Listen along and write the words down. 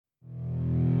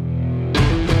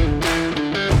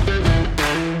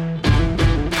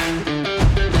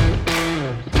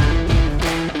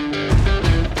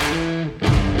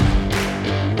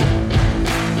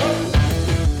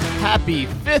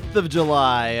4th of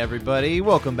July, everybody.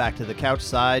 Welcome back to the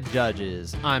Couchside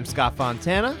Judges. I'm Scott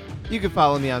Fontana. You can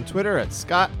follow me on Twitter at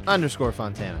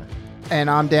Scott_Fontana. And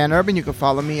I'm Dan Urban. You can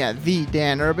follow me at The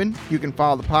Dan Urban. You can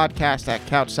follow the podcast at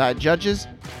Couchside Judges.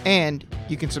 And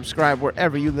you can subscribe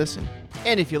wherever you listen.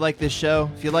 And if you like this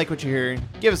show, if you like what you're hearing,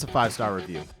 give us a 5-star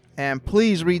review. And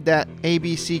please read that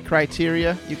ABC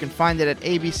criteria. You can find it at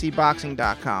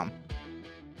abcboxing.com.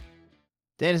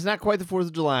 Dan, it's not quite the 4th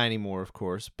of July anymore, of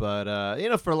course, but,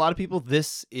 for a lot of people,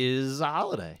 this is a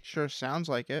holiday. Sure sounds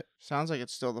like it. Sounds like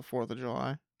it's still the 4th of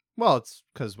July. Well, it's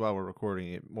because while we're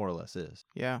recording, it more or less is.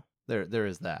 Yeah. There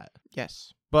is that.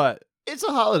 Yes. But it's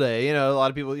a holiday. A lot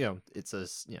of people,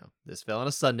 this fell on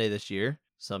a Sunday this year.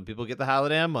 Some people get the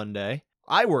holiday on Monday.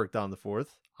 I worked on the 4th.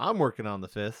 I'm working on the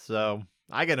 5th, so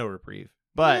I get no reprieve.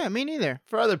 But yeah, me neither.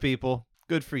 For other people,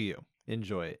 good for you.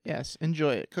 Enjoy it. Yes,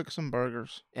 enjoy it. Cook some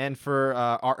burgers. And for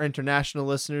our international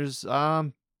listeners,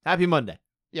 happy Monday.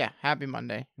 Yeah, happy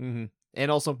Monday. Mm-hmm.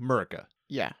 And also, Murica.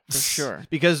 Yeah, for sure.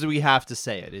 Because we have to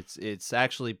say it. It's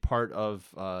actually part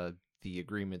of the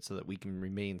agreement so that we can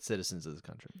remain citizens of this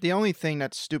country. The only thing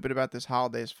that's stupid about this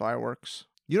holiday is fireworks.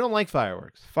 You don't like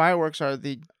fireworks. Fireworks are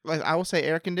I will say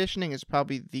air conditioning is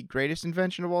probably the greatest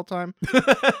invention of all time.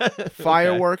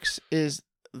 Fireworks is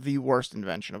the worst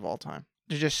invention of all time.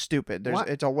 They're just stupid.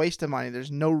 It's a waste of money.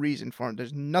 There's no reason for them.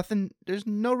 There's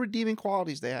no redeeming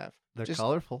qualities they have. They're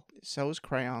colorful. So is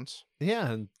crayons.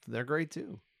 Yeah, and they're great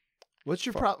too. What's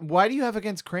your problem? Why do you have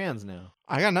against crayons now?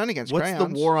 I got none against crayons.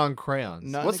 What's the war on crayons?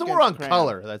 None What's the war on crayons.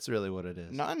 color? That's really what it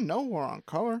is. No war on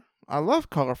color. I love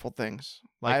colorful things.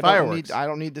 Like fireworks. I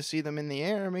don't need to see them in the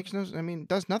air. It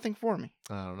does nothing for me.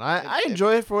 I don't know. I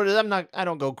enjoy it for what it is. I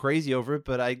don't go crazy over it,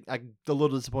 but I'm a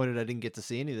little disappointed I didn't get to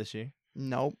see any this year.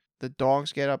 Nope. The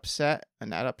dogs get upset,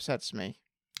 and that upsets me.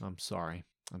 I'm sorry.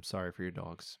 I'm sorry for your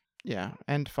dogs. Yeah,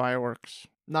 and fireworks.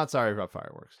 Not sorry about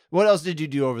fireworks. What else did you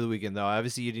do over the weekend, though?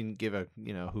 Obviously, you didn't give a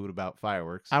hoot about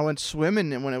fireworks. I went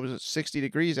swimming when it was 60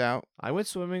 degrees out. I went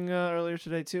swimming earlier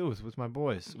today, too, with my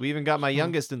boys. We even got my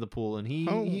youngest in the pool, and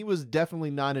he was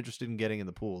definitely not interested in getting in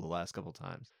the pool the last couple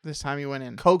times. This time you went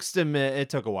in. Coaxed him.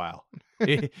 It took a while.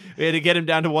 We had to get him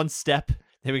down to one step.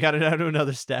 Then we got it down to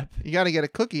another step. You got to get a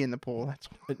cookie in the pool. That's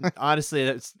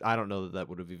honestly, I don't know that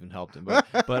would have even helped him.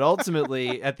 But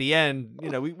ultimately, at the end,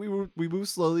 we moved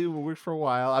slowly. We worked for a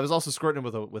while. I was also squirting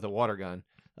him with a water gun,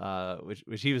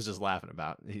 which he was just laughing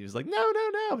about. He was like, no,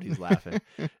 but he's laughing.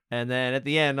 And then at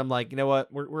the end, I'm like, you know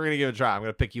what? We're gonna give it a try. I'm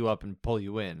gonna pick you up and pull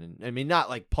you in. And I mean, not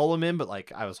like pull him in, but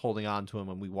like I was holding on to him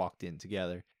when we walked in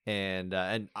together. And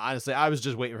honestly, I was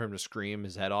just waiting for him to scream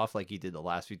his head off like he did the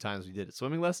last few times we did at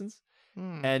swimming lessons.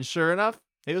 And sure enough,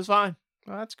 he was fine.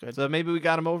 Well, that's good. So maybe we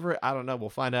got him over it. I don't know. We'll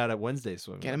find out at Wednesday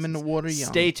swimming. Get him in the water young.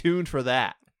 Stay tuned for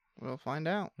that. We'll find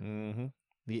out. Mm-hmm.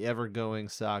 The ever-going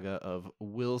saga of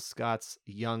Will Scott's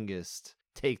youngest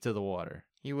take to the water.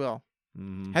 He will.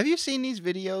 Mm-hmm. Have you seen these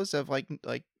videos of like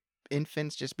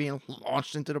infants just being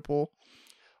launched into the pool?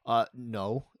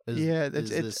 No. Is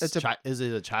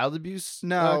it a child abuse?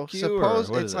 No. Suppose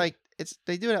it's like.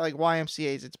 They do it at like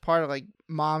YMCA's. It's part of like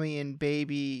mommy and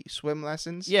baby swim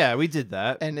lessons. Yeah, we did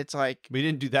that. And it's like we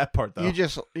didn't do that part though. You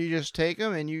just take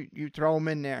them and you throw them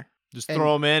in there. Just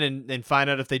throw them in and find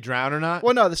out if they drown or not.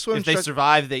 Well, no, the swim. If they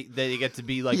survive, they get to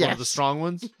be like one of the strong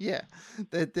ones. Yeah,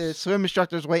 the swim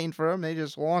instructor's waiting for them. They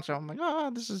just launch them. I'm like, oh,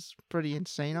 this is pretty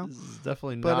insane. This is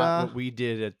definitely not what we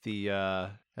did at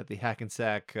the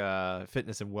Hackensack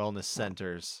Fitness and Wellness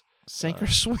Centers. Sink or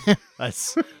swim.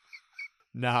 That's.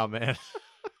 No, man.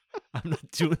 I'm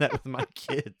not doing that with my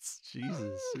kids.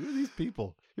 Jesus. Who are these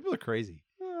people? People are crazy.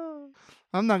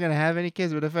 I'm not going to have any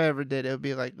kids, but if I ever did, it would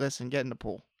be like, listen, get in the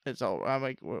pool. It's over. I'm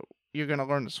like, well, you're going to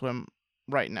learn to swim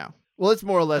right now. Well, it's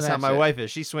more or less how my wife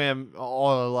is. She swam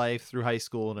all her life through high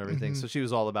school and everything, so she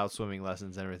was all about swimming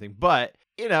lessons and everything. But,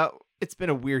 it's been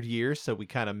a weird year, so we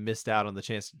kind of missed out on the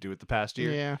chance to do it the past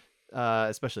year. Yeah.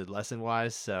 Especially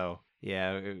lesson-wise, so...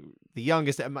 Yeah, the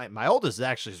youngest, my oldest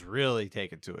actually is really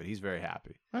taken to it. He's very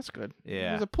happy. That's good.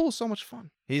 Yeah, the pool's so much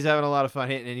fun. He's having a lot of fun,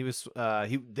 and he was.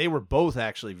 They were both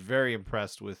actually very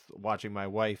impressed with watching my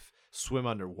wife swim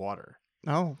underwater.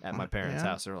 Oh, at my parents'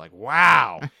 house, they were like,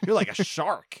 "Wow, you're like a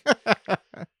shark."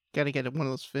 Got to get one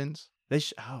of those fins.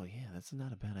 Oh yeah, that's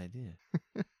not a bad idea.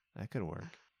 That could work.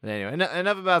 But anyway,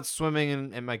 enough about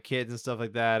swimming and my kids and stuff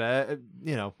like that.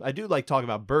 I do like talking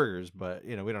about burgers, but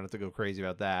we don't have to go crazy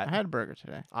about that. I had a burger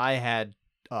today. I had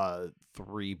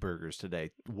 3 burgers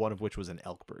today, one of which was an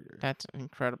elk burger. That's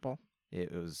incredible.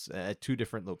 It was at 2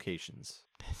 different locations.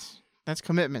 That's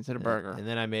commitment to the burger. And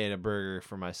then I made a burger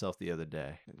for myself the other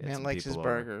day. Man likes his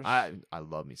burgers. I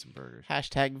love me some burgers.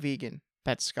 # vegan.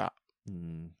 That's Scott.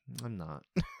 I'm not.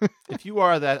 If you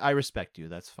are that, I respect you.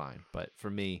 That's fine. But for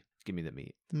me, give me the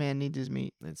meat. The man needs his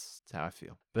meat. That's how I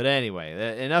feel. But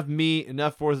anyway, enough meat,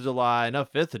 enough 4th of July,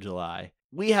 enough 5th of July.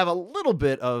 We have a little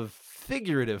bit of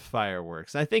figurative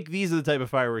fireworks. I think these are the type of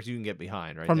fireworks you can get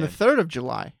behind, right? From the 3rd of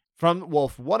July.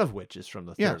 One of which is from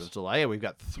the 3rd Yes. of July. Yeah, we've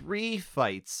got 3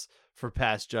 fights for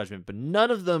past judgment, but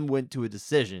none of them went to a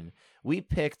decision. We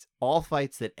picked all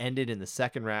fights that ended in the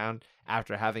second round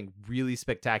after having really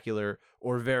spectacular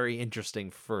or very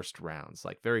interesting first rounds,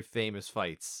 like very famous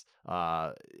fights.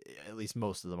 At least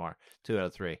most of them are 2 out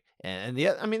of 3. And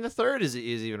the third is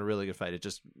even a really good fight. It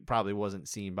just probably wasn't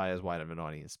seen by as wide of an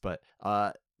audience. But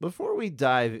before we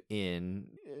dive in,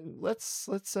 let's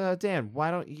Dan, why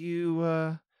don't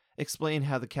you explain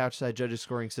how the Couchside Judges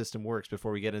scoring system works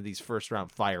before we get into these first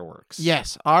round fireworks?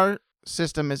 Yes, our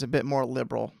system is a bit more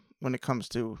liberal when it comes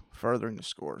to furthering the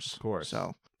scores. Of course.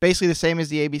 So basically the same as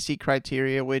the ABC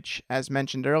criteria, which, as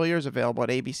mentioned earlier, is available at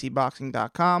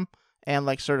abcboxing.com. And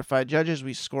like certified judges,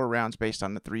 we score rounds based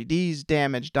on the 3Ds,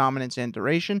 damage, dominance, and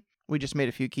duration. We just made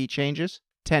a few key changes.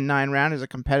 10-9 round is a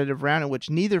competitive round in which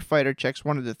neither fighter checks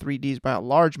one of the 3Ds by a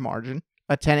large margin.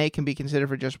 A 10-8 can be considered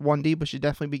for just 1D, but should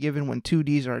definitely be given when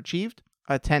 2Ds are achieved.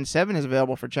 A 10-7 is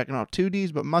available for checking off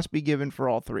 2Ds, but must be given for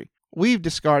all 3. We've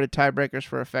discarded tiebreakers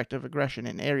for effective aggression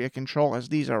and area control, as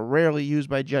these are rarely used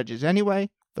by judges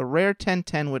anyway. The rare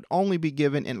 10-10 would only be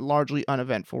given in largely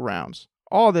uneventful rounds.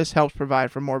 All this helps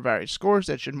provide for more varied scores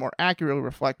that should more accurately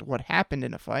reflect what happened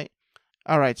in a fight.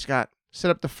 All right, Scott,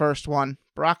 set up the first one.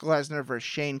 Brock Lesnar versus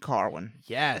Shane Carwin.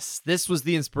 Yes, this was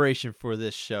the inspiration for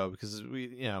this show because we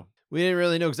didn't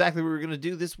really know exactly what we were going to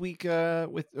do this week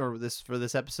for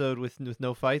this episode with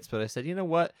no fights, but I said, you know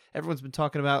what? Everyone's been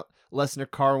talking about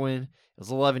Lesnar Carwin. It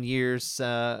was 11 years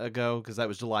ago because that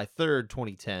was July 3rd,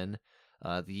 2010.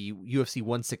 The UFC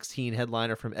 116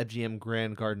 headliner from MGM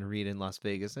Grand Garden Arena in Las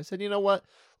Vegas. And I said, you know what?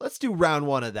 Let's do round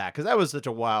 1 of that because that was such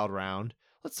a wild round.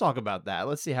 Let's talk about that.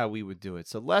 Let's see how we would do it.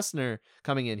 So Lesnar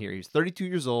coming in here, he's 32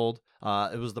 years old.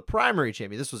 It was the primary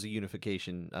champion. This was a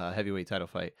unification heavyweight title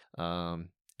fight. And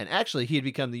actually, he had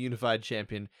become the unified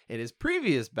champion in his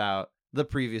previous bout, the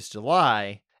previous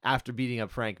July, after beating up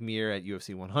Frank Mir at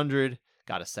UFC 100.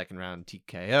 Got a second round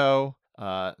TKO.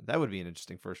 That would be an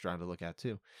interesting first round to look at,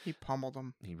 too. He pummeled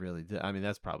him. He really did. I mean,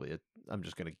 that's probably I'm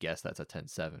just going to guess that's a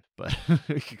 10-7, but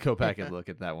we could go back and look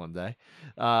at that one day.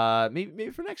 Maybe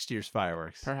for next year's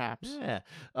fireworks. Perhaps.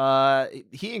 Yeah.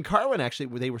 He and Carwin, actually,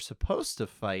 they were supposed to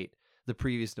fight the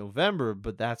previous November,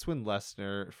 but that's when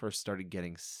Lesnar first started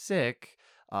getting sick,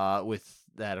 with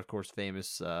that, of course,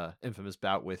 infamous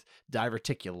bout with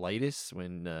diverticulitis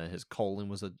when his colon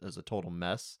was a total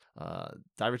mess.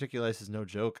 Diverticulitis is no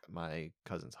joke. My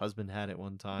cousin's husband had it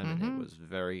one time, and it was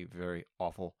very, very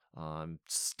awful.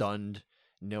 Stunned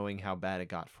knowing how bad it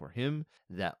got for him,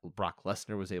 that Brock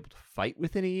Lesnar was able to fight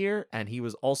within a year, and he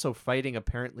was also fighting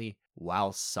apparently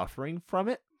while suffering from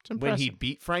it when he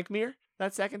beat Frank Mir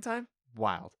that second time.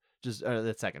 Wild. Just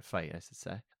that second fight, I should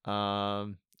say.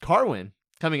 Carwin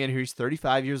coming in here, he's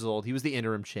 35 years old. He was the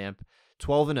interim champ,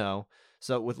 12-0.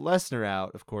 So with Lesnar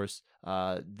out, of course,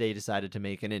 they decided to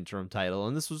make an interim title.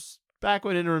 And this was back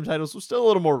when interim titles were still a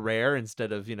little more rare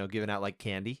instead of, giving out like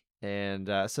candy. And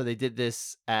so they did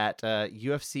this at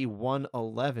UFC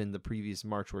 111 the previous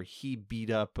March, where he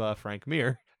beat up Frank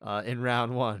Mir in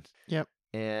round 1. Yep.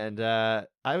 And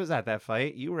I was at that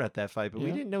fight. You were at that fight, but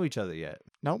we didn't know each other yet.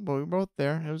 Nope, but we were both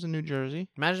there. It was in New Jersey.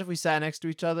 Imagine if we sat next to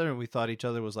each other and we thought each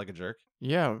other was like a jerk.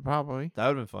 Yeah, probably. That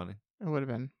would have been funny. It would have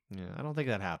been. Yeah, I don't think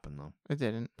that happened, though. It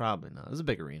didn't. Probably not. It was a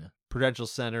big arena. Prudential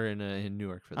Center in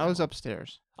Newark for that. I was one.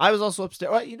 upstairs. I was also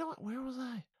upstairs. Well, you know what? Where was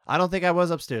I? I don't think I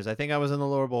was upstairs. I think I was in the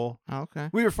lower bowl. Oh, okay.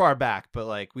 We were far back,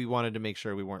 but we wanted to make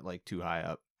sure we weren't too high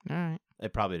up. All right.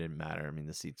 It probably didn't matter. I mean,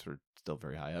 the seats were still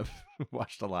very high up.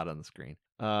 Watched a lot on the screen.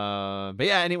 But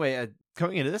yeah, anyway,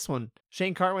 coming into this one,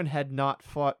 Shane Carwin had not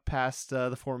fought past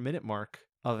the 4-minute mark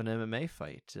of an MMA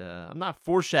fight. I'm not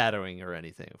foreshadowing or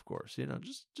anything, of course.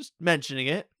 Just mentioning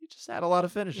it. He just had a lot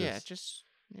of finishes. Yeah.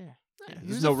 He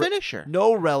There's was a finisher.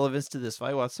 No relevance to this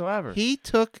fight whatsoever. He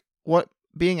took what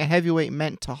being a heavyweight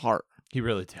meant to heart. He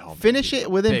really did. Finish it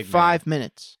within 5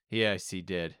 minutes. Yes, he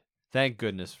did. Thank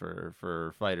goodness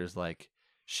for fighters like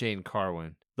Shane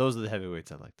Carwin. Those are the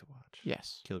heavyweights I like to watch.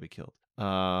 Yes. Kill be killed.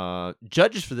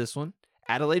 Judges for this one: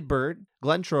 Adelaide Bird,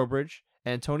 Glenn Trowbridge,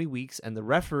 and Tony Weeks, and the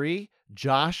referee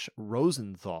Josh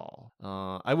Rosenthal.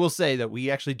 I will say that we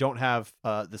actually don't have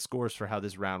the scores for how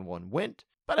this round 1 went,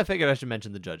 but I figured I should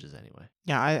mention the judges anyway.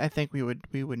 Yeah, I think we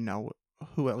would know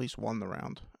who at least won the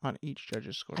round on each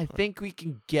judge's score. I think we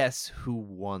can guess who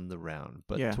won the round,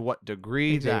 but Yeah. to what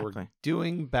degree they were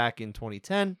doing back in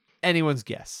 2010, anyone's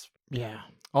guess. Yeah.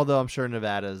 Although I'm sure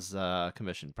Nevada's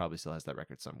commission probably still has that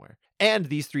record somewhere. And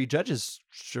these 3 judges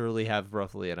surely have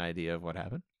roughly an idea of what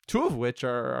happened. 2 of which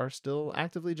are still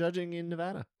actively judging in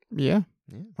Nevada. Yeah.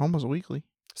 Yeah. Almost weekly.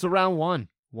 So round 1.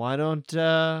 Why don't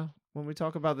when we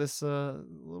talk about this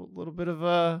little bit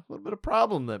of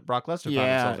problem that Brock Lesnar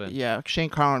found himself in? Yeah. Shane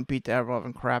Carwin beat the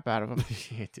ever-loving crap out of him.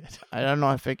 He did. I don't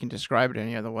know if I can describe it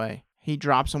any other way. He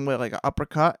drops him with like an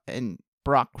uppercut, and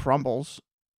Brock crumbles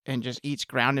and just eats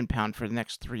ground and pound for the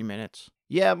next 3 minutes.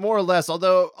 Yeah, more or less.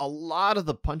 Although a lot of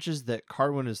the punches that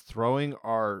Carwin is throwing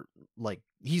are like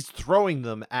he's throwing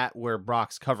them at where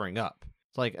Brock's covering up.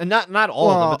 It's like, and not all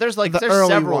of them, but there's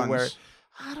several ones. Where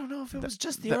I don't know if it was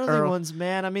just the early ones,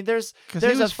 man. I mean, there's a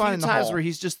few times hole. where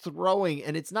he's just throwing,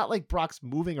 and it's not like Brock's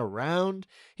moving around.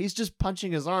 He's just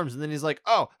punching his arms, and then he's like,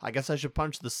 "Oh, I guess I should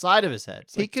punch the side of his head."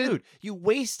 It's like, dude, you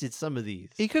wasted some of these.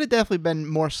 He could have definitely been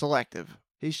more selective.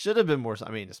 He should have been more.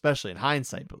 I mean, especially in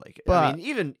hindsight, but I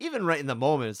mean, even right in the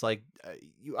moment, it's like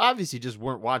you obviously just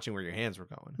weren't watching where your hands were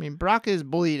going. I mean, Brock is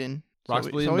bleeding. Brock's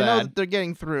bleeding so we know bad. that they're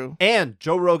getting through. And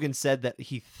Joe Rogan said that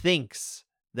he thinks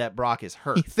that Brock is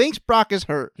hurt. He thinks Brock is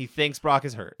hurt.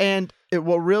 And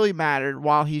what really mattered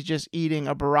while he's just eating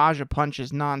a barrage of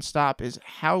punches nonstop is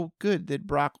how good did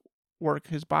Brock work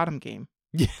his bottom game?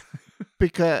 Yeah.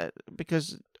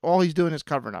 because all he's doing is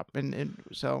covering up. And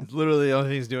so it's literally the only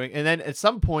thing he's doing. And then at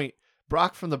some point,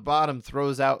 Brock from the bottom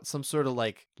throws out some sort of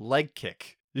like leg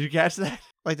kick. Did you catch that?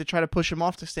 Like to try to push him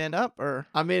off to stand up, or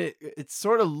I mean, it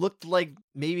sort of looked like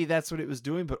maybe that's what it was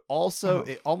doing, but also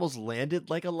it almost landed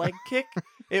like a leg kick.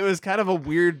 It was kind of a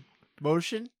weird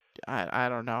motion. I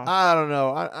don't know. I don't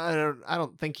know. I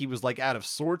don't think he was like out of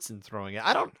sorts in throwing it.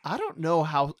 I don't know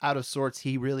how out of sorts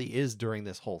he really is during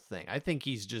this whole thing. I think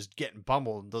he's just getting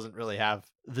pummeled and doesn't really have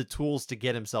the tools to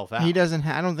get himself out. He doesn't.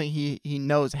 I don't think he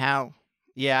knows how.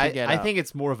 Yeah, I think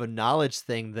it's more of a knowledge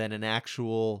thing than an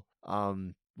actual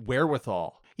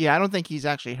wherewithal. Yeah, I don't think he's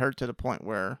actually hurt to the point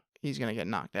where he's gonna get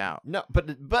knocked out. No, but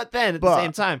then at the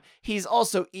same time, he's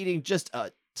also eating just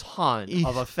a ton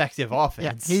of effective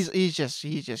offense. Yeah, he's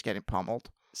just getting pummeled.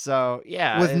 So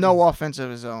yeah, with no offense of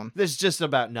his own. There's just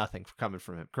about nothing coming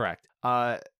from him. Correct.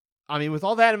 I mean, with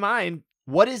all that in mind,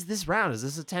 what is this round? Is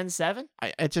this a 10-7?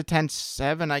 It's a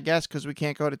 10-7, I guess, because we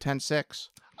can't go to 10-6.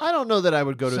 I don't know that I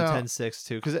would go to a 10-6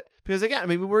 too, because again, I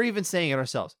mean, we're even saying it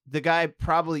ourselves. The guy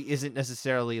probably isn't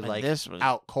necessarily like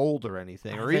out cold or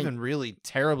anything, or even really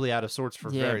terribly out of sorts for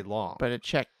very long. But it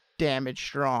checked damage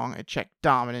strong, it checked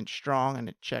dominance strong, and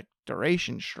it checked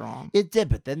duration strong. It did,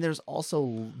 but then there's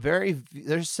also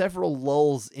there's several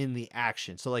lulls in the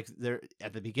action. So like there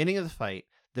at the beginning of the fight,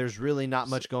 there's really not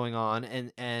much going on,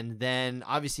 and then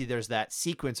obviously there's that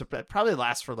sequence that probably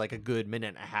lasts for like a good minute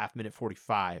and a half, minute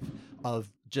 45 of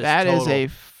just that is a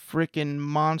freaking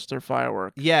monster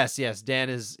firework. Yes, Dan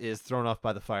is thrown off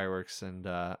by the fireworks, and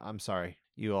I'm sorry,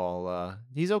 you all.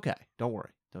 He's okay. Don't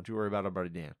worry. Don't you worry about our buddy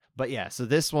Dan. But yeah, so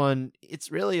this one,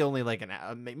 it's really only like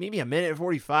maybe a minute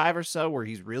 45 or so where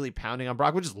he's really pounding on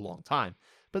Brock, which is a long time.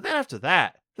 But then after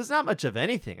that, there's not much of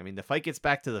anything. I mean, the fight gets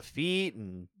back to the feet,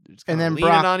 and then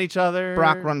leaning on each other.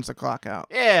 Brock runs the clock out.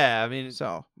 Yeah, I mean,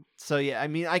 so yeah, I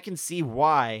mean, I can see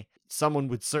why someone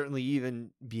would certainly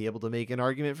even be able to make an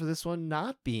argument for this one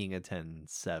not being a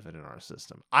 10-7 in our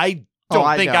system. I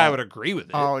don't think I would agree with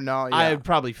it. Oh no, yeah. I'd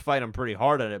probably fight him pretty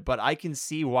hard on it, but I can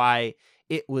see why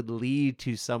it would lead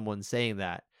to someone saying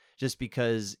that, just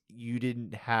because you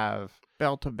didn't have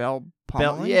bell-to-bell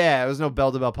pummeling. Yeah, it was no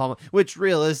bell-to-bell pummeling, which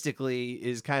realistically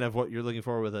is kind of what you're looking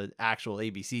for with an actual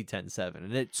ABC 10-7,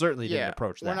 and it certainly didn't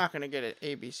approach that. We're not going to get an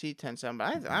ABC 10-7,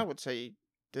 but I would say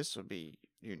this would be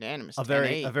unanimous. A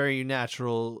very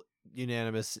natural,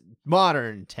 unanimous,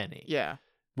 modern 10-8. Yeah.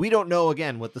 We don't know,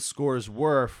 again, what the scores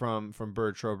were from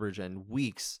Bird Trowbridge and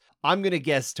Weeks. I'm going to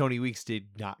guess Tony Weeks did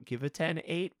not give a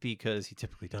 10-8 because he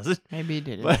typically doesn't. Maybe he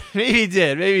didn't. But maybe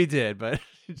he did. But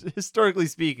historically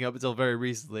speaking, up until very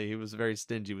recently, he was very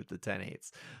stingy with the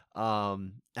 10-8s.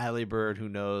 Allie Bird, who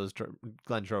knows?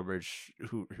 Glenn Trowbridge,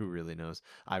 who really knows?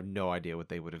 I have no idea what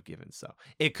they would have given. So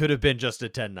it could have been just a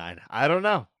 10-9. I don't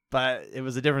know. But it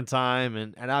was a different time,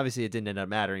 and obviously it didn't end up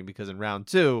mattering because in round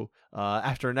 2,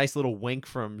 after a nice little wink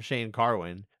from Shane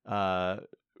Carwin,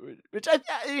 which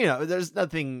there's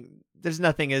nothing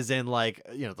as in like,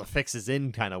 the fix is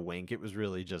in kind of wink. It was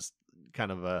really just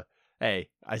kind of a, hey,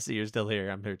 I see you're still here.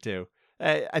 I'm here too.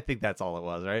 I think that's all it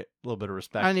was, right? A little bit of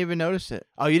respect. I didn't even notice it.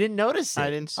 Oh, you didn't notice it? I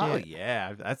didn't see it. Oh,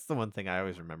 yeah. That's the one thing I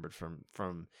always remembered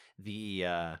from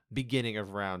the beginning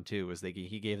of round 2 was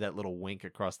he gave that little wink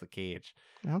across the cage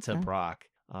to Brock.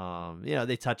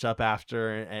 They touch up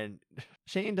after, and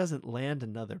Shane doesn't land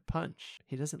another punch.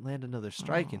 He doesn't land another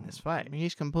strike in this fight. I mean,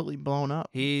 he's completely blown up.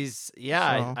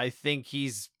 I think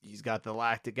he's got the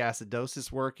lactic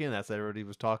acidosis working. That's what everybody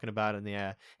was talking about in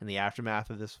the aftermath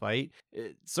of this fight.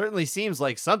 It certainly seems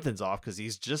like something's off because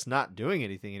he's just not doing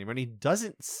anything anymore. And he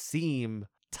doesn't seem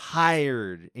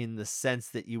tired in the sense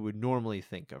that you would normally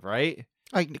think of, right?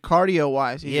 Like cardio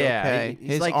wise, he's okay.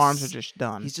 He's His like arms are just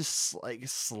done. He's just like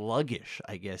sluggish,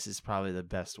 I guess is probably the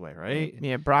best way, right?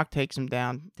 Yeah, Brock takes him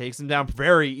down. Takes him down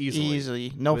very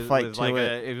easily. No fight to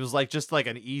it. It was like just like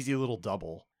an easy little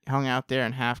double. Hung out there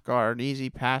in half guard, easy,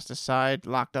 passed aside,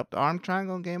 locked up the arm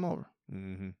triangle, and game over.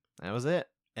 Mm-hmm. That was it.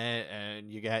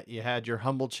 And you had your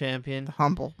humble champion. The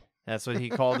humble. That's what he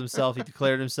called himself. He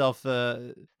declared himself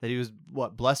that he was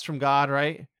blessed from God,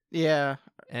 right? Yeah.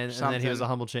 And then he was a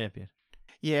humble champion.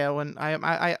 Yeah, when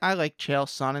I like Chael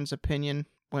Sonnen's opinion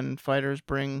when fighters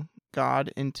bring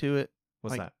God into it.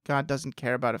 What's that? God doesn't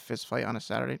care about a fist fight on a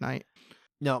Saturday night.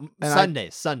 No,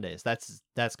 Sundays.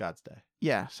 That's God's day.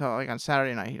 Yeah, so like on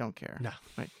Saturday night he don't care. No,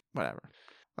 like whatever.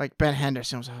 Like Ben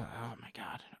Henderson was, oh my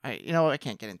God. I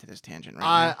can't get into this tangent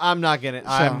right now. I'm not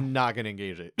gonna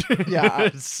engage it.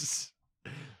 Yeah.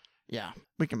 Yeah,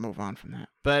 we can move on from that.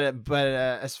 But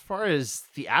as far as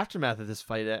the aftermath of this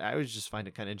fight, I always just find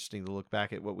it kind of interesting to look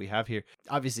back at what we have here.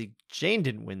 Obviously, Shane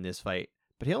didn't win this fight,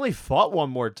 but he only fought one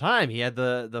more time. He had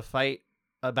the fight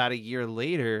about a year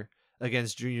later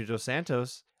against Junior Dos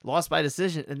Santos, lost by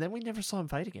decision, and then we never saw him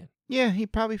fight again. Yeah, he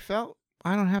probably felt,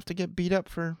 I don't have to get beat up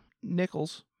for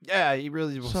nickels. Yeah, he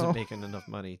really wasn't making enough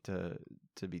money to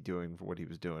be doing for what he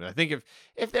was doing. I think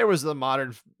if there was the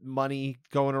modern money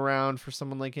going around for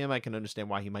someone like him, I can understand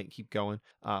why he might keep going.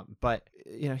 But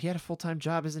he had a full-time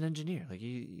job as an engineer. Like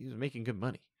he was making good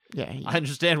money. Yeah, I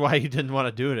understand why he didn't want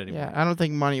to do it anymore. Yeah, I don't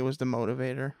think money was the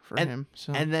motivator for him.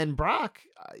 So. And then Brock,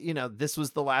 this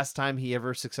was the last time he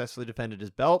ever successfully defended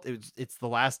his belt. It's the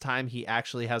last time he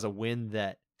actually has a win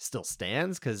that still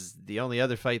stands, because the only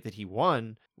other fight that he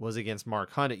won was against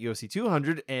Mark Hunt at UFC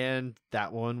 200, and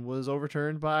that one was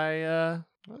overturned by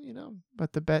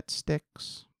But the bet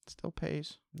sticks. It still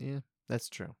pays. Yeah, that's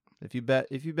true. If you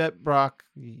bet Brock,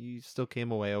 you still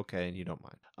came away okay, and you don't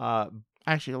mind.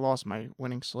 I actually lost my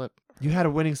winning slip. You had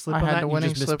a winning slip. I had the winning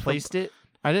slip. You just misplaced it.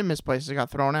 I didn't misplace it. It got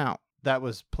thrown out. That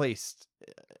was placed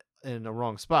in the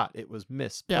wrong spot. It was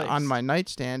misplaced. Yeah, on my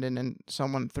nightstand, and then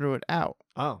someone threw it out.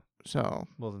 Oh. So.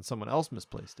 Well, then someone else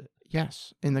misplaced it.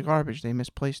 Yes, in the garbage, they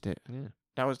misplaced it. Yeah.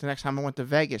 That was the next time I went to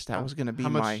Vegas. That was going to be how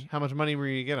much money were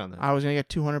you going to get on that? I was going to get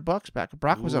 $200 back.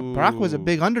 Brock was a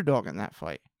big underdog in that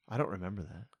fight. I don't remember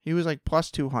that. He was like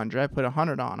plus 200. I put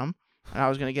 100 on him, and I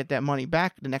was going to get that money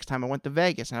back the next time I went to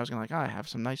Vegas. And I was going to I have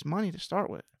some nice money to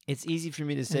start with. It's easy for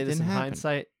me to say this in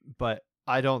hindsight, but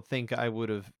I don't think I would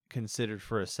have considered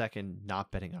for a second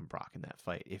not betting on Brock in that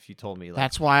fight if you told me. Like,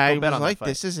 that's why I was like,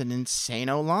 this is an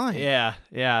insane-o line. Yeah,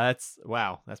 that's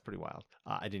pretty wild.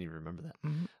 I didn't even remember that.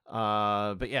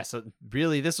 Mm-hmm. But yeah, so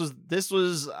really, this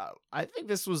was. I think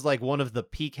this was like one of the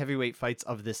peak heavyweight fights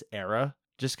of this era,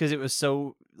 just because it was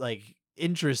so like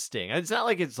interesting. It's not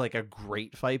like it's like a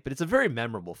great fight, but it's a very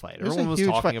memorable fight. Everyone was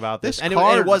talking about this, and it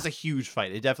was a huge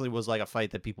fight. It definitely was like a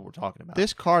fight that people were talking about.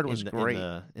 This card was great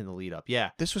in the lead up.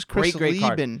 Yeah, this was Chris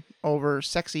Lieben over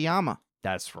Sexyama.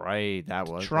 That's right. That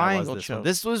was triangle choke.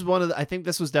 This was one of the. I think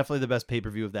this was definitely the best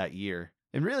pay-per-view of that year.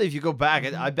 And really, if you go back,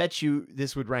 I bet you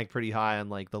this would rank pretty high on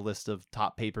like the list of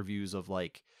top pay-per-views of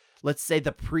like, let's say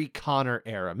the pre-Conor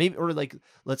era, maybe, or like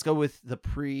let's go with the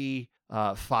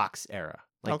pre-Fox era.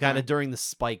 Like kind of during the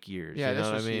Spike years. Yeah, you know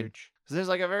this was what I mean? huge. Because there's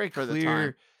like a very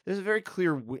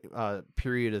clear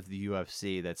period of the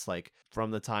UFC that's like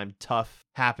from the time Tough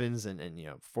happens and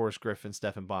Forrest Griffin,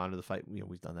 Stephan Bonnar, the fight.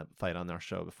 We've done that fight on our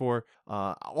show before.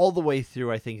 All the way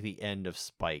through, I think, the end of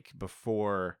Spike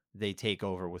before they take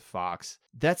over with Fox.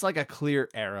 That's like a clear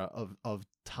era of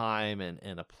time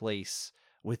and a place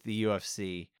with the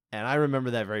UFC. And I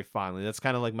remember that very fondly. That's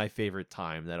kind of like my favorite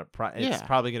time. That it's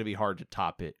probably going to be hard to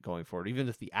top it going forward. Even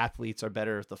if the athletes are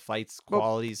better, if the fights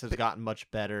qualities have gotten much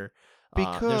better.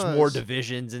 Because there's more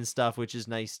divisions and stuff, which is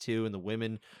nice too. And the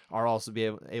women are also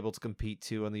able to compete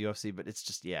too on the UFC. But it's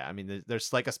just, I mean,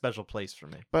 there's like a special place for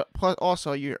me. But plus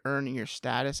also you're earning your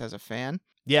status as a fan.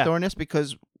 Yeah. During this,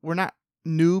 because we're not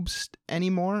noobs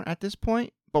anymore at this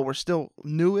point, but we're still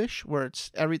newish where it's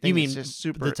everything. You mean is just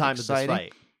super the time exciting. Of this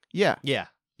fight? Yeah. Yeah.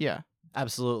 Yeah,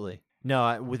 absolutely.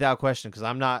 No, without question, because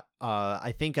I'm not,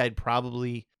 I think I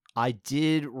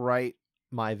did write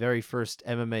my very first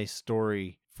MMA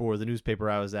story for the newspaper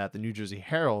I was at, the New Jersey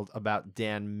Herald, about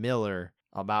Dan Miller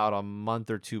about a month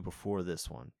or two before this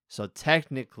one. So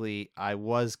technically, I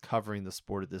was covering the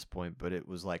sport at this point, but it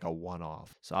was like a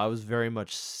one-off. So I was very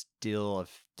much still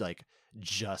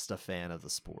just a fan of the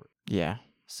sport. Yeah.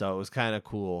 So it was kind of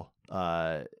cool.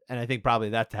 And I think probably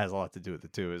that has a lot to do with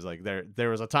it too. Is like there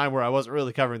was a time where I wasn't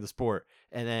really covering the sport,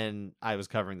 and then I was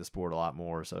covering the sport a lot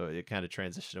more. So it kind of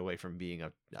transitioned away from being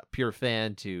a pure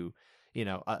fan to,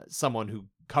 someone who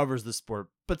covers the sport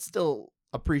but still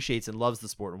appreciates and loves the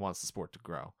sport and wants the sport to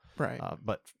grow. Right.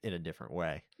 But in a different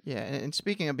way. Yeah, and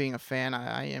speaking of being a fan,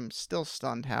 I am still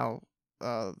stunned how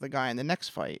the guy in the next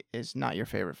fight is not your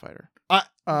favorite fighter.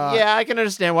 Yeah, I can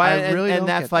understand why. I really don't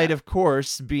that get fight, that. of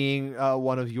course, being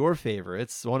one of your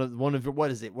favorites, one of your,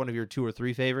 what is it? One of your 2 or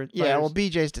 3 favorites? Yeah, well,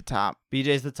 BJ's the top.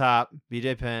 BJ's the top.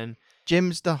 BJ Penn. Jim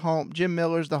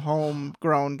Miller's the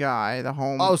homegrown guy, the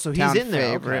home. Oh, so he's town in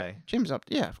there. favorite. Okay. Jim's up.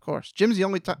 Yeah, of course. Jim's the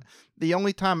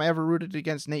only time I ever rooted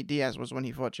against Nate Diaz was when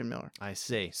he fought Jim Miller. I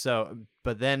see. So,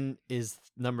 but then is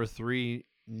number 3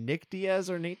 Nick Diaz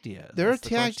or Nate Diaz? They're That's a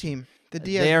the tag question. team. The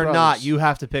Diaz They are brothers. not. You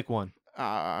have to pick one.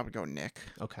 I would go Nick.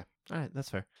 Okay. All right. That's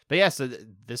fair. But yeah, so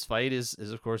this fight is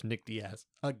of course Nick Diaz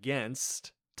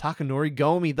against Takanori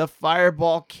Gomi, the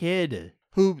Fireball Kid.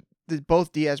 Who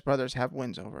both Diaz brothers have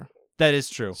wins over. That is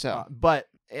true. So. But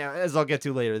as I'll get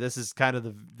to later, this is kind of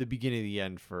the beginning of the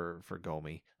end for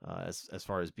Gomi as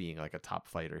far as being like a top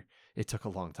fighter. It took a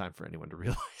long time for anyone to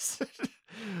realize it.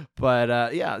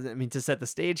 But yeah, I mean, to set the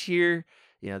stage here,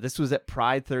 this was at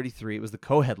Pride 33. It was the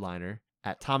co-headliner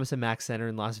at Thomas & Mack Center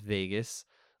in Las Vegas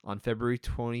on February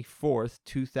 24th,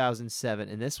 2007.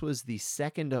 And this was the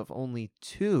second of only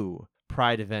 2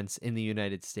 Pride events in the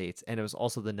United States, and it was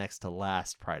also the next to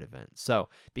last Pride event. So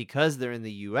because they're in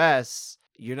the US,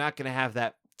 you're not going to have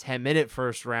that 10-minute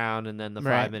first round and then the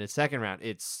 5-minute second round.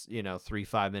 It's 3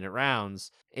 5-minute rounds.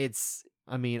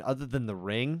 Other than the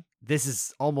ring, this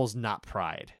is almost not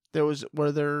Pride.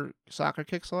 Were there soccer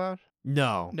kicks allowed?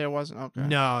 No, there wasn't. Okay.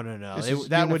 No.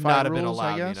 That would not have been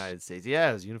allowed in the United States.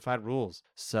 Yeah, it was unified rules.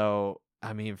 So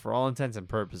for all intents and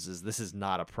purposes, this is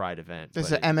not a Pride event. This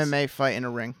is an MMA fight in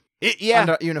a ring.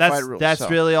 Under unified rules. That's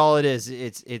really all it is.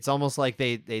 It's almost like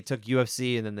they took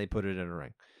UFC and then they put it in a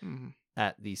ring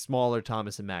at the smaller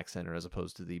Thomas & Mack Center as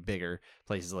opposed to the bigger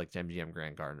places like MGM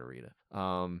Grand Garden Arena.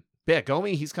 But yeah,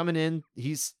 Gomi, he's coming in.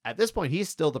 At this point, he's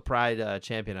still the Pride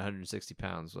champion, 160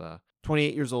 pounds.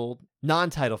 28 years old.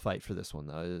 Non-title fight for this one,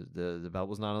 though. The belt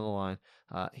was not on the line.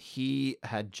 He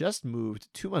had just moved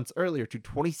 2 months earlier to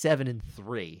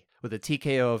 27-3 with a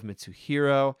TKO of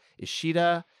Mitsuhiro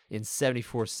Ishida in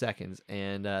 74 seconds.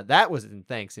 And that was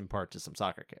thanks in part to some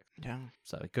soccer kicks. Yeah.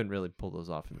 So he couldn't really pull those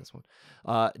off in this one.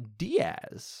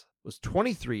 Diaz was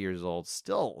 23 years old,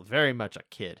 still very much a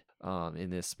kid in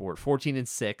this sport.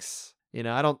 14-6.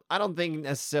 I don't think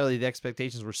necessarily the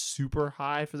expectations were super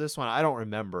high for this one. I don't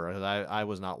remember. I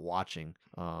was not watching.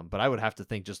 But I would have to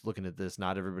think, just looking at this,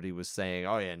 not everybody was saying,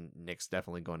 oh yeah, Nick's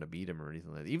definitely going to beat him or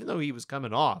anything like that. Even though he was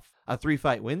coming off a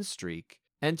 3-fight win streak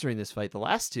entering this fight. The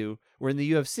last 2 were in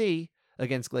the UFC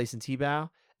against Gleison Tibau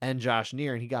and Josh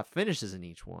Neer, and he got finishes in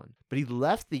each one. But he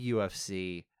left the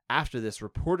UFC after this,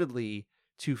 reportedly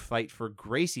to fight for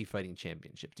Gracie Fighting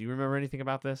Championship. Do you remember anything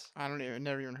about this?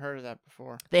 Never even heard of that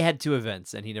before. They had 2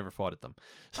 events, and he never fought at them.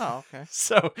 Oh, okay.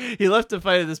 So he left to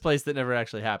fight at this place that never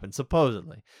actually happened,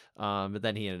 supposedly. But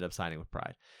then he ended up signing with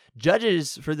Pride.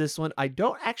 Judges for this one, I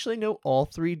don't actually know all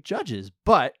 3 judges,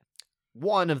 but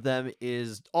one of them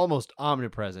is almost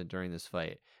omnipresent during this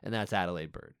fight, and that's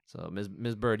Adelaide Bird. So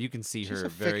Ms. Bird, you can see She's her a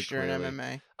very fixture clearly. in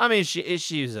MMA. I mean,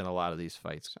 she's in a lot of these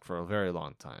fights for a very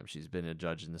long time. She's been a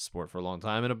judge in this sport for a long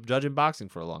time and a judge in boxing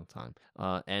for a long time,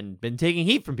 and been taking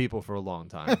heat from people for a long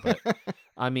time. But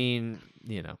I mean,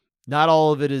 not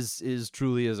all of it is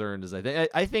truly as earned as I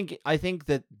think. I think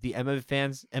that the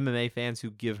MMA fans who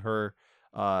give her,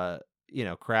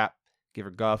 crap, give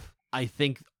her guff, I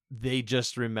think they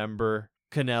just remember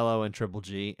Canelo and Triple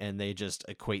G, and they just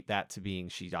equate that to being,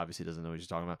 she obviously doesn't know what she's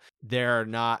talking about. They're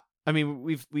not. I mean,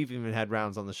 we've even had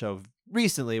rounds on the show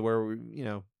recently where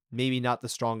maybe not the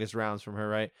strongest rounds from her,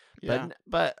 right? Yeah.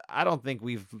 But I don't think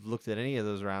we've looked at any of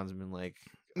those rounds and been like,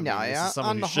 this is someone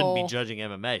on who the shouldn't whole- be judging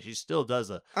MMA. She still does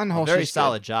a whole, very she's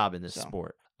solid good. job in this So.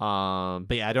 sport. But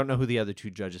yeah, I don't know who the other 2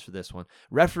 judges for this one.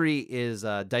 Referee is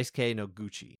Daisuke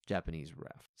Noguchi, Japanese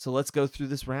ref. So let's go through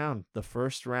this round. The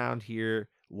first round here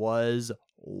was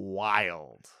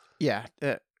wild. Yeah.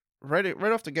 Right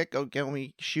off the get-go,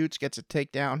 Gomi shoots, gets a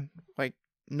takedown. Like,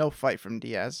 no fight from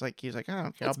Diaz. Like, he's like, I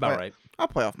don't care. That's about right. I'll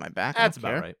play off my back. That's I don't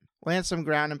about care. right. Lands some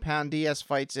ground and pound. Diaz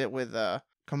fights it with a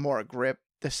Kimura grip.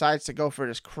 Decides to go for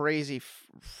this crazy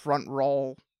front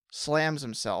roll. Slams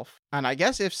himself. And I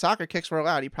guess if soccer kicks were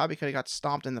allowed, he probably could have got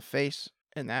stomped in the face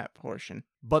in that portion.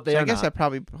 But they So are I guess not. that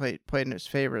probably played in his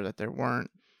favor that there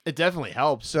weren't. It definitely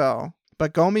helps. So,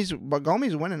 but Gomi's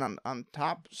winning on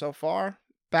top so far.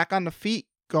 Back on the feet,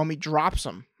 Gomi drops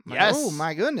him. Yes. Oh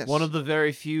my goodness. One of the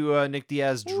very few Nick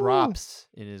Diaz drops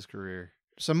in his career.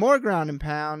 Some more ground and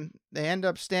pound. They end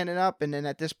up standing up, and then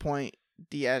at this point,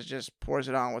 Diaz just pours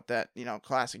it on with that,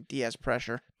 classic Diaz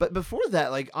pressure. But before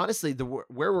that, like, honestly, where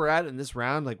we're at in this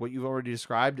round, like what you've already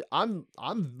described, I'm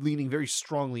leaning very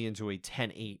strongly into a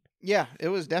 10-8. Yeah, it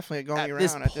was definitely a Gomi round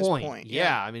this at this point.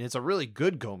 Yeah, I mean, it's a really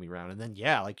good Gomi round. And then,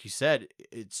 yeah, like you said,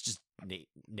 it's just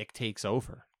Nick takes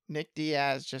over. Nick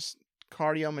Diaz, just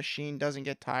cardio machine, doesn't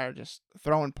get tired, just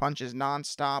throwing punches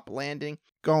nonstop, landing.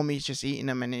 Gomi's just eating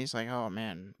him, and he's like, oh,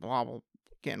 man,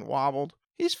 getting wobbled.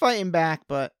 He's fighting back,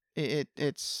 but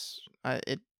there's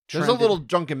a little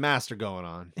drunken master going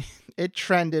on. It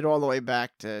trended all the way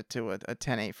back to a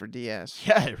 10-8 for Diaz.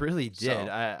 Yeah, it really did. So,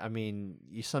 I mean,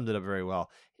 you summed it up very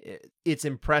well. It's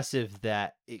impressive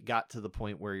that it got to the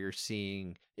point where you're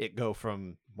seeing it go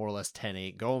from more or less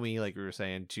 10-8 Gomi, like we were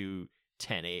saying, to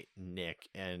 10-8 Nick,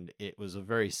 and it was a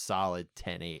very solid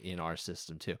 10-8 in our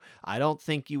system too. I don't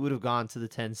think you would have gone to the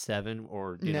 10-7,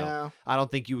 or I don't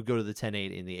think you would go to the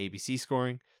 10-8 in the ABC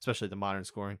scoring, especially the modern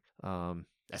scoring.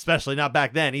 Especially not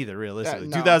back then either, realistically.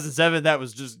 No. 2007, that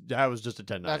was just a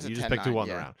 10-9. You just picked who won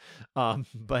the round.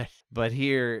 But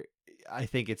here, I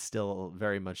think it's still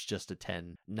very much just a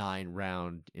 10-9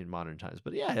 round in modern times.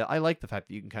 But yeah, I like the fact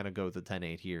that you can kind of go with the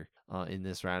 10-8 here in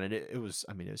this round. And it was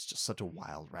just such a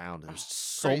wild round. There's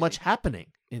so much happening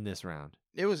in this round.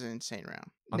 It was an insane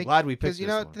round. I'm glad we picked this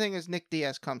one. Because the thing is, Nick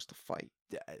Diaz comes to fight.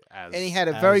 And he had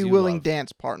a very willing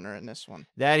dance partner in this one.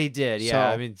 That he did, yeah. So,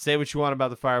 I mean, say what you want about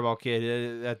the Fireball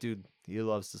Kid. That dude, he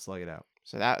loves to slug it out.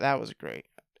 So that was great.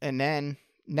 And then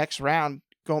next round,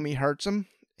 Gomi hurts him,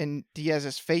 and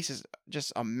Diaz's face is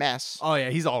just a mess. Oh,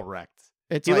 yeah, he's all wrecked.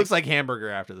 He looks like Hamburger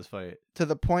after this fight. To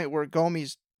the point where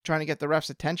Gomi's trying to get the ref's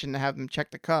attention to have them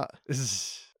check the cut.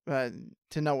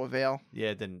 To no avail. Yeah,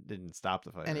 it didn't stop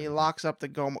the fight. And he locks up the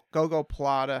Go-Go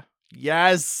Plata.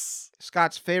 Yes.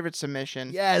 Scott's favorite submission.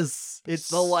 Yes.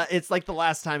 It's like the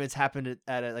last time it's happened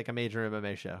at like a major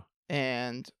MMA show.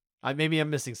 And maybe I'm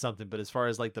missing something, but as far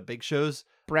as like the big shows,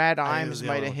 Brad Imes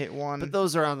might have hit one. But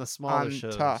those are on the smaller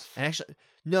shows. Tough. And actually,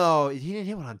 no, he didn't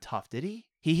hit one on Tough, did he?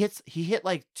 He hit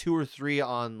like 2 or 3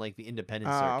 on like the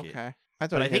independent circuit. Okay.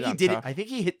 I think he did it. I think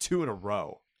he hit 2 in a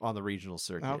row on the regional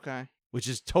circuit. Okay. Which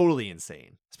is totally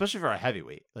insane, especially for a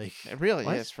heavyweight. Like, it really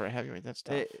is for a heavyweight. That's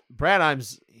tough. Brad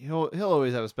Imes, he'll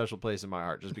always have a special place in my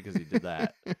heart just because he did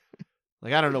that.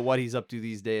 Like, I don't know what he's up to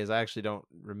these days. I actually don't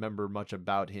remember much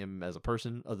about him as a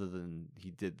person, other than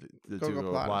he did the 2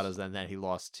 Platas, and then he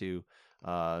lost to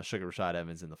Sugar Rashad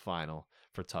Evans in the final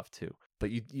for Tough 2. But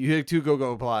you hit 2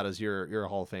 Go-Go Platas, you're a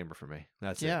Hall of Famer for me.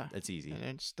 That's it. It's easy. And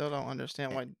I still don't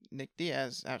understand why Nick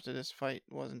Diaz, after this fight,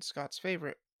 wasn't Scott's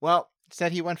favorite. Well,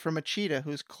 instead he went for Machida,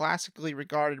 who's classically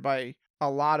regarded by a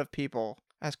lot of people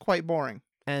as quite boring.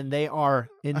 And they are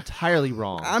entirely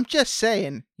wrong. I'm just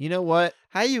saying. You know what?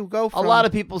 How you go from... A lot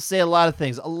of people say a lot of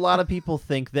things. A lot of people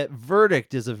think that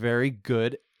Verdict is a very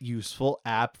good, useful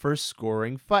app for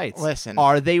scoring fights. Listen.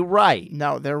 Are they right?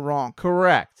 No, they're wrong.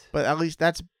 Correct. But at least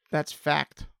that's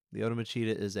fact. Lyoto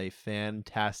Machida is a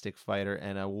fantastic fighter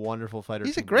and a wonderful fighter.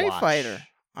 He's a great fighter.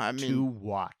 I mean, to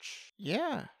watch.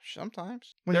 Yeah,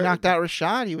 sometimes. When he knocked out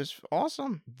Rashad, he was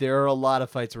awesome. There are a lot of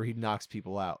fights where he knocks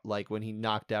people out, like when he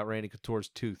knocked out Randy Couture's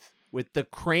tooth with the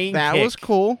crane kick. That was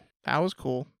cool. That was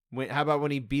cool. How about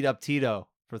when he beat up Tito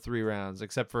for 3 rounds,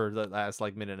 except for the last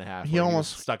minute and a half? He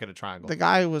almost stuck in a triangle. The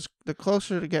guy was the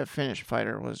closer to get finished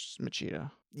fighter was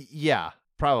Machida. Yeah,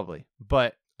 probably.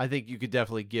 But I think you could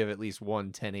definitely give at least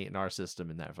 1 10-8 in our system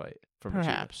in that fight.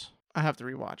 Perhaps. Machida. I have to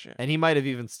rewatch it. And he might have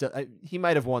even he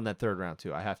might have won that 3rd round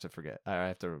too. I have to forget.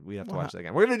 We have to watch that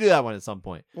again. We're gonna do that one at some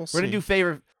point. We're gonna do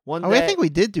favorite one. I think we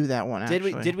did do that one.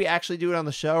 Actually. Did we actually do it on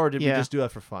the show, or did we just do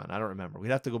that for fun? I don't remember.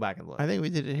 We'd have to go back and look. I think we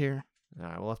did it here. All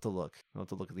right, we'll have to look. We'll have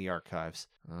to look at the archives.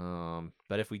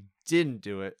 But if we didn't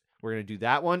do it, we're gonna do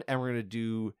that one, and we're gonna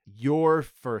do your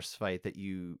first fight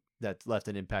that left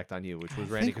an impact on you, which was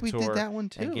Randy Couture. We did that one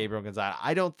too. And Gabriel Gonzaga.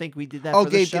 I don't think we did that. Oh, for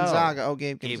Gabe the show. Gonzaga.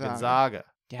 Gabe Gonzaga.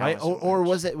 Yeah, right? Or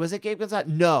was it Gabe Gonzaga?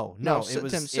 No, it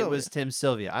was Tim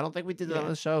Sylvia. I don't think we did that on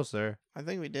the show, sir. I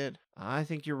think we did. I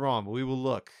think you're wrong, but we will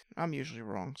look. I'm usually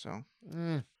wrong, so.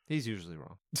 He's usually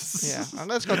wrong. Yeah,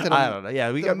 let's go to the. I don't know.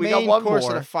 Yeah, we got one course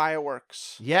more. Of the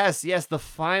fireworks. Yes, the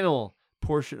final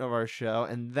portion of our show,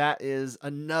 and that is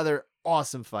another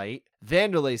awesome fight: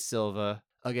 Vanderlei Silva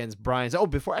against Brian. Oh,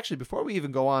 before we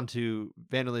even go on to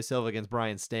Vanderlei Silva against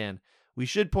Brian Stan, we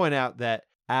should point out that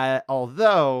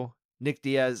although Nick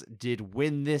Diaz did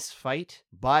win this fight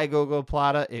by Gogo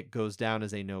Plata. It goes down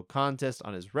as a no contest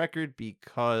on his record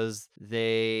because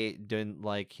they didn't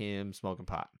like him smoking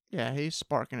pot. Yeah, he's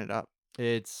sparking it up.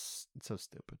 It's so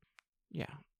stupid. Yeah.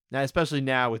 Now, especially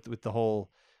now with the whole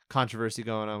controversy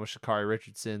going on with Sha'Carri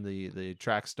Richardson, the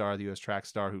track star, the U.S. track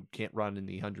star who can't run in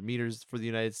the 100 meters for the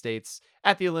United States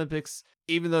at the Olympics,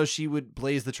 even though she would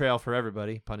blaze the trail for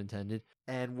everybody, pun intended,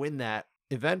 and win that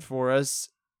event for us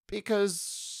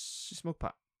because she smoked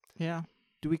pot. Yeah.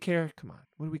 Do we care? Come on.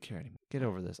 What do we care anymore? Get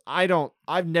over this.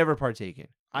 I've never partaken.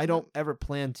 I don't ever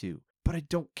plan to, but I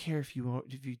don't care if you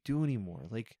do anymore.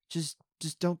 Like, just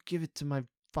don't give it to my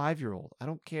 5-year-old. I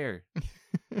don't care.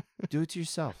 Do it to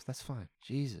yourself. That's fine.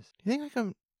 Jesus. You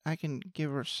think I can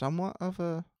give her somewhat of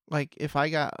a, like, if I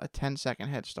got a 10-second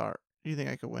head start, do you think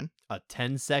I could win? A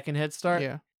 10-second head start?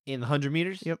 Yeah. In the 100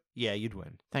 meters? Yep. Yeah, you'd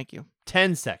win. Thank you.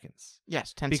 10 seconds.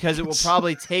 Yes, 10 because seconds. it will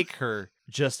probably take her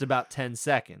just about 10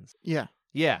 seconds. Yeah.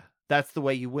 Yeah. That's the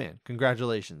way you win.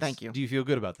 Congratulations. Thank you. Do you feel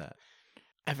good about that?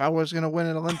 If I was going to win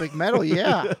an Olympic medal,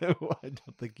 yeah. Well, I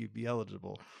don't think you'd be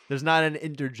eligible. There's not an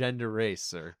intergender race,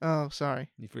 sir. Oh, sorry.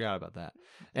 You forgot about that.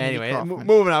 Andy Anyway, Kaufman.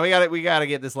 moving on. We got to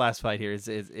get this last fight here.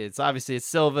 It's obviously it's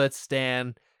Silva, it's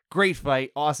Stan. Great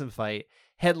fight, awesome fight.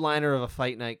 Headliner of a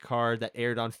fight night card that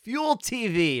aired on Fuel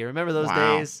TV. Remember those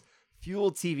days?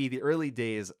 Fuel TV, the early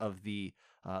days of the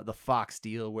Fox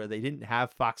deal, where they didn't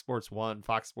have Fox Sports 1,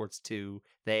 Fox Sports 2.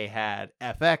 They had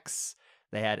FX,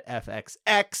 they had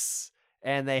FXX,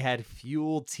 and they had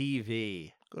Fuel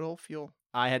TV. Good old Fuel.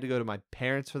 I had to go to my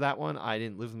parents for that one. I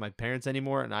didn't live with my parents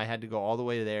anymore, and I had to go all the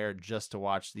way there just to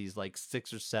watch these like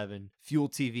 6 or 7 Fuel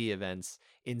TV events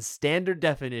in standard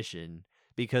definition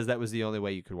because that was the only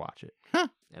way you could watch it. Huh.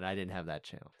 And I didn't have that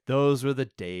channel. Those were the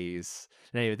days.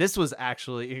 And anyway, this was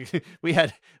actually we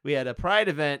had a Pride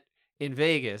event in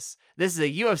Vegas. This is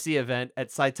a UFC event at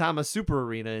Saitama Super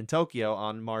Arena in Tokyo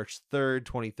on March 3rd,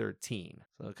 2013.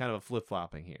 So kind of a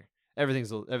flip-flopping here.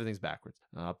 Everything's backwards.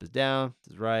 Up is down, up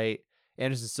is right.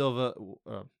 Anderson Silva,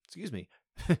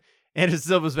 Anderson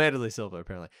Silva's Vanderlei Silva,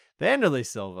 apparently. Vanderlei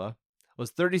Silva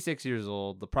was 36 years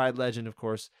old. The Pride legend, of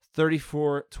course,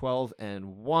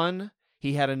 34-12-1.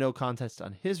 He had a no contest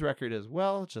on his record as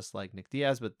well, just like Nick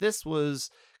Diaz, but this was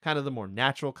kind of the more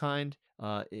natural kind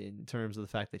in terms of the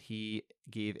fact that he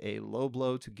gave a low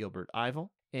blow to Gilbert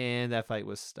Yvel, and that fight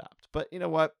was stopped. But you know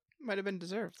what? Might have been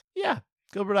deserved. Yeah,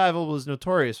 Gilbert Yvel was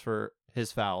notorious for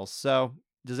his fouls, so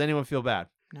does anyone feel bad?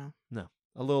 No.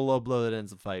 A little low blow that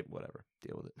ends the fight, whatever.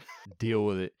 Deal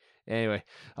with it. Anyway,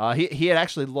 he had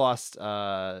actually lost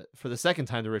for the second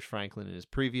time to Rich Franklin in his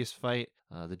previous fight,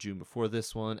 the June before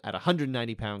this one, at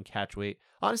 190-pound catch weight.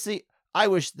 Honestly, I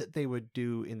wish that they would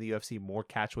do in the UFC more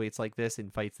catch weights like this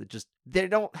in fights that they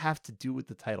don't have to do with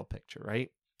the title picture, right?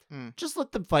 Just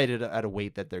let them fight at a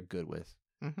weight that they're good with.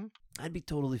 Mm-hmm. I'd be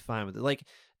totally fine with it. Like,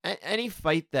 any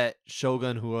fight that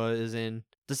Shogun Hua is in,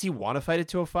 does he want to fight at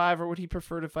 205 or would he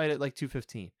prefer to fight at like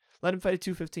 215? Let him fight at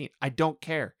 215. I don't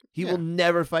care. He will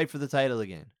never fight for the title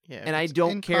again. Yeah, and I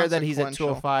don't care that he's at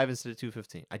 205 instead of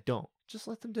 215. I don't. Just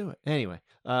let them do it. Anyway,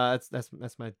 that's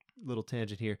my little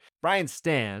tangent here. Brian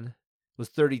Stan was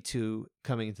 32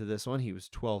 coming into this one. He was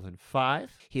 12-5.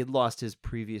 He had lost his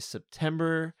previous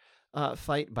September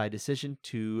fight by decision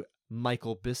to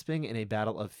Michael Bisping in a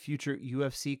battle of future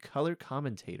UFC color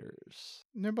commentators.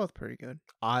 They're both pretty good.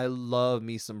 I love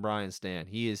me some Brian Stan.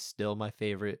 He is still my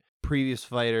favorite previous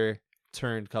fighter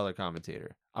turned color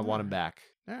commentator. I want him back.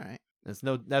 All right.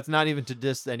 That's not even to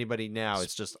diss anybody now.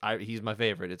 It's just he's my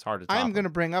favorite. It's hard to top I'm going to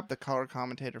him. bring up the color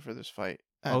commentator for this fight.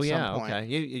 Oh yeah, okay.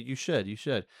 You should.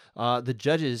 The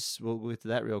judges. We'll get to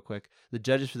that real quick. The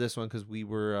judges for this one, because we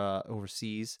were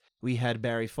overseas. We had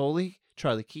Barry Foley,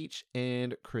 Charlie Keach,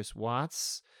 and Chris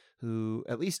Watts, who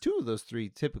at least 2 of those 3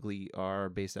 typically are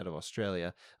based out of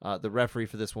Australia. The referee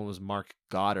for this one was Mark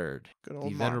Goddard, Good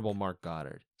old venerable Mark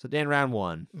Goddard. So Dan, round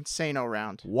 1, insano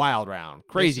round, wild round,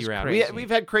 crazy round. Crazy. We've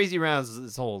had crazy rounds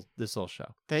this whole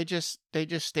show. They just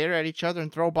stare at each other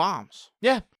and throw bombs.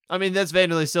 Yeah. I mean, that's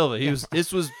Vanderlei Silva.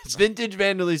 This was vintage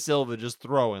Vanderlei Silva just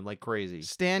throwing like crazy.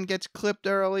 Stan gets clipped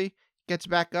early, gets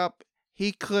back up.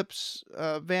 He clips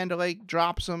Vanderlei,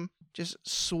 drops him, just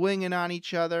swinging on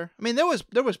each other. I mean, there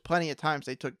was plenty of times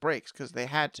they took breaks because they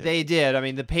had to. They did. I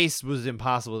mean, the pace was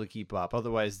impossible to keep up.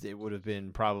 Otherwise, it would have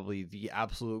been probably the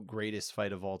absolute greatest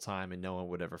fight of all time, and no one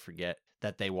would ever forget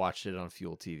that they watched it on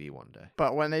Fuel TV one day.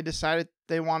 But when they decided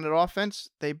they wanted offense,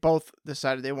 they both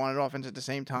decided they wanted offense at the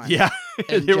same time. Yeah,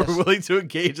 and they were willing to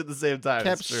engage at the same time.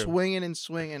 Kept swinging and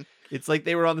swinging. It's like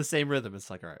they were on the same rhythm. It's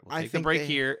like, all right, we'll take the break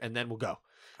here, and then we'll go.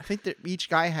 I think that each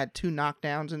guy had 2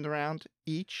 knockdowns in the round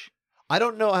each. I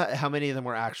don't know how many of them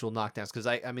were actual knockdowns because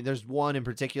I mean, there's one in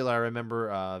particular I remember.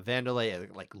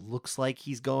 Vanderlei like looks like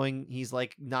he's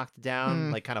like knocked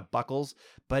down, like kind of buckles,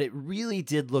 but it really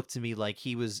did look to me like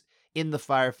he was in the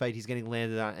firefight. He's getting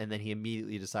landed on, and then he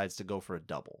immediately decides to go for a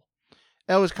double.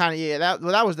 That was kind of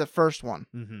that was the first one.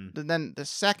 Mm-hmm. Then the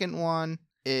second one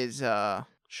is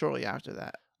shortly after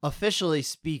that. Officially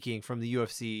speaking, from the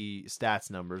UFC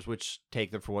stats numbers, which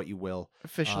take them for what you will,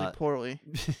 Officially poorly.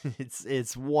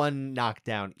 it's one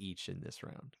knockdown each in this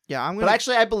round. Yeah, but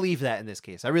actually I believe that in this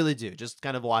case. I really do. Just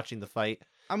kind of watching the fight.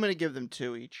 I'm gonna give them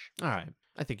 2 each. All right.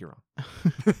 I think you're wrong.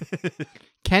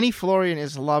 Kenny Florian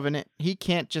is loving it. He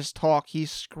can't just talk.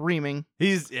 He's screaming.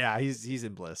 He's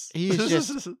in bliss. He's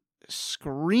just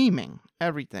screaming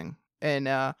everything.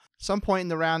 And some point in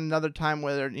the round, another time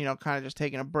where they're, kind of just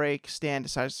taking a break, Stan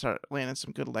decides to start landing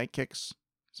some good leg kicks.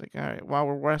 It's like, all right, while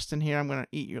we're resting here, I'm going to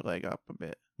eat your leg up a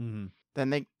bit. Mm-hmm.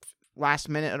 Then last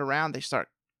minute of the round, they start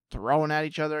throwing at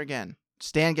each other again.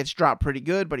 Stan gets dropped pretty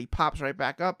good, but he pops right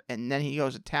back up, and then he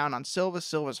goes to town on Silva.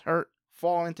 Silva's hurt,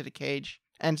 fall into the cage,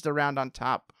 ends the round on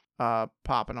top,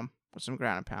 popping him with some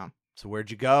ground and pound. So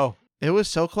where'd you go? It was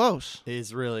so close.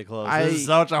 It's really close. This is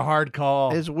such a hard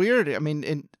call. It's weird. I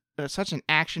mean, it's such an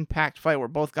action-packed fight where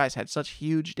both guys had such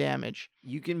huge damage.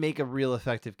 You can make a real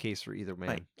effective case for either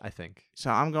man, I think. So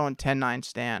I'm going 10-9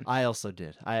 Stan. I also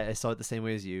did. I saw it the same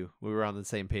way as you. We were on the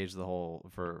same page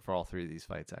for all 3 of these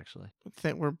fights, actually. I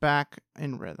think we're back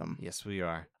in rhythm. Yes, we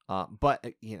are. But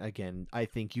again, I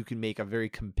think you can make a very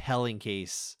compelling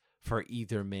case for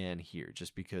either man here,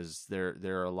 just because there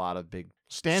are a lot of big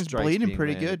Stan's bleeding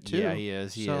pretty good too. Yeah, he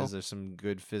is. He is. There's some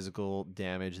good physical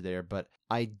damage there, but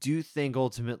I do think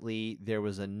ultimately there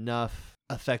was enough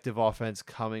effective offense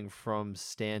coming from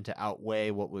Stan to outweigh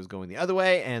what was going the other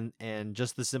way, and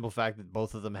just the simple fact that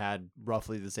both of them had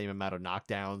roughly the same amount of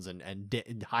knockdowns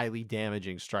and highly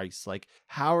damaging strikes. Like,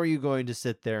 how are you going to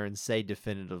sit there and say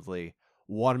definitively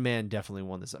one man definitely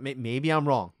won this? Maybe I'm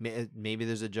wrong. Maybe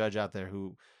there's a judge out there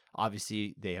who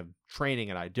obviously they have training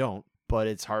and I don't, but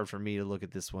it's hard for me to look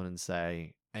at this one and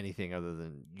say anything other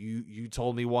than you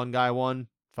told me one guy won.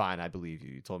 Fine, I believe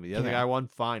you. You told me the other guy won.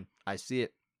 Fine, I see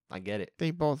it. I get it.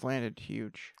 They both landed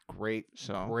huge. Great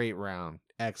round.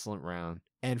 Excellent round.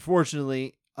 And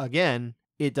fortunately, again,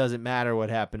 it doesn't matter what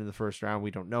happened in the first round.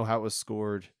 We don't know how it was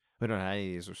scored. We don't know how any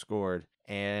of these were scored.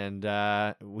 And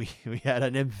we had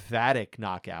an emphatic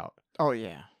knockout. Oh,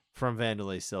 yeah. From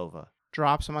Vanderlei Silva.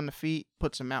 Drops him on the feet,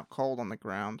 puts him out cold on the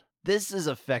ground. This is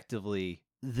effectively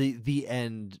the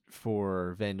end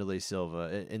for Vanderlei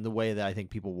Silva in the way that I think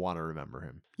people want to remember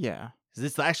him. Yeah.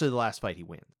 This is actually the last fight he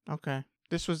wins. Okay.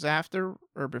 This was after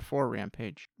or before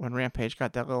Rampage? When Rampage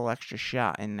got that little extra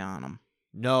shot in on him.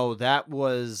 No, that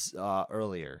was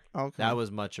earlier. Okay. That was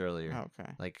much earlier.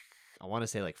 Okay. Like, I want to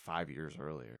say like 5 years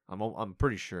earlier. I'm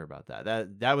pretty sure about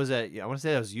that. That was I want to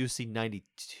say that was UFC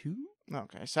 92.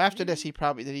 Okay, so after this,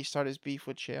 did he start his beef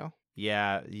with Chael?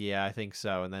 Yeah, I think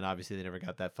so. And then obviously they never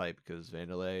got that fight because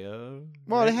Vanderlei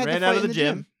ran out of the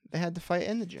gym. They had to fight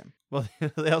in the gym. Well,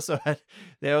 they also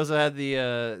had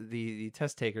the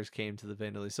test takers came to the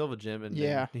Vanderlei Silva gym and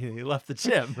he left the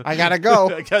gym. I gotta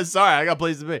go. Sorry, I got a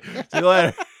place to be. See you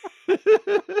later.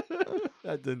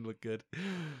 That didn't look good.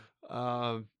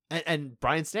 And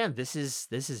Brian Stan, this is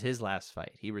his last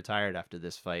fight. He retired after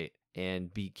this fight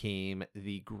and became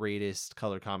the greatest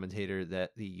color commentator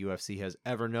that the UFC has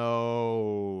ever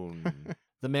known.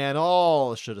 The man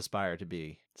all should aspire to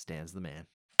be. Stan's the man.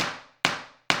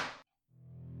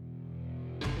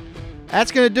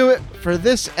 That's going to do it for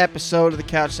this episode of the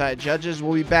Couchside Judges.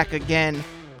 We'll be back again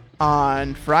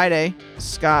on Friday.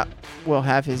 Scott will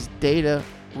have his data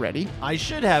ready. I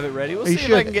should have it ready. We'll see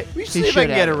if I can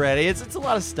get it ready. It's a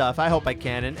lot of stuff. I hope I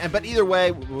can. But either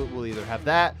way, we'll either have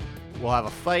that, we'll have a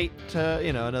fight,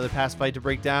 another past fight to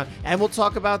break down, and we'll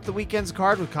talk about the weekend's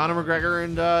card with Conor McGregor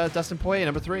and Dustin Poirier,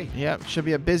 number 3. Yep, should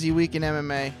be a busy week in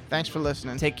MMA. Thanks for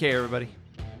listening. Take care, everybody.